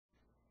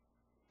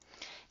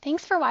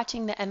Thanks for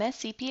watching the MS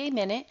CPA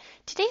Minute.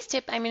 Today's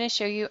tip, I'm going to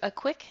show you a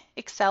quick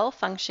Excel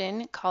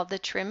function called the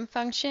trim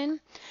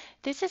function.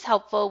 This is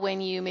helpful when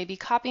you maybe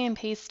copy and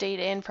paste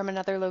data in from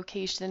another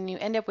location and you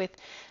end up with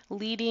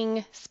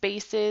leading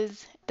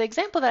spaces. The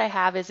example that I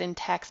have is in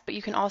text, but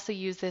you can also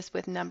use this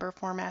with number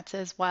formats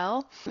as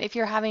well. If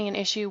you're having an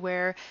issue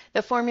where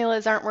the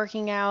formulas aren't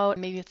working out,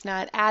 maybe it's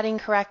not adding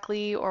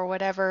correctly or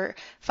whatever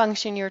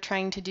function you're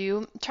trying to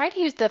do, try to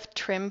use the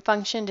trim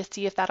function to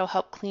see if that'll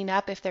help clean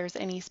up if there's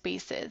any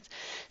spaces.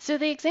 So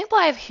the example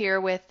I have here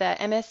with the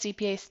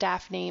MSCPA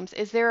staff names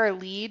is there are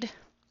lead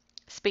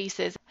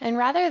spaces. And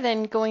rather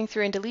than going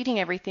through and deleting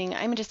everything,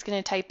 I'm just going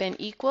to type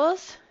in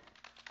equals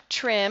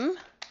trim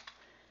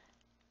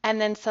and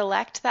then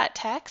select that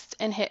text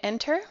and hit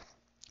enter.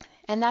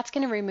 And that's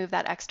going to remove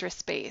that extra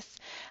space.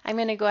 I'm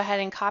going to go ahead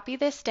and copy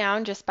this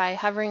down just by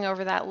hovering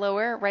over that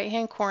lower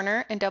right-hand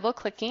corner and double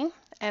clicking,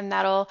 and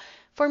that'll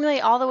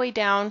formulate all the way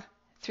down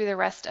through the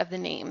rest of the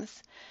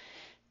names.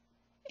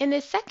 In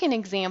this second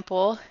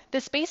example, the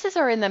spaces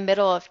are in the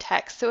middle of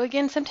text. So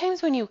again,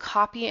 sometimes when you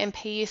copy and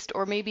paste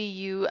or maybe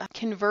you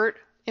convert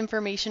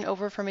information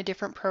over from a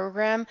different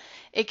program,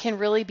 it can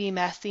really be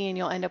messy and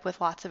you'll end up with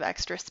lots of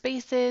extra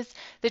spaces.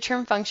 The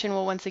trim function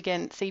will once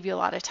again save you a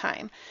lot of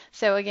time.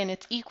 So again,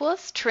 it's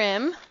equals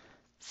trim,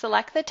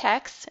 select the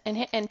text and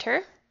hit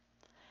enter,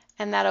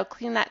 and that'll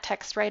clean that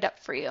text right up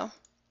for you.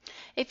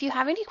 If you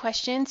have any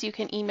questions, you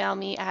can email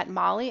me at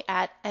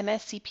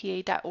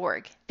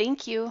molly@mscpa.org.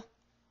 Thank you.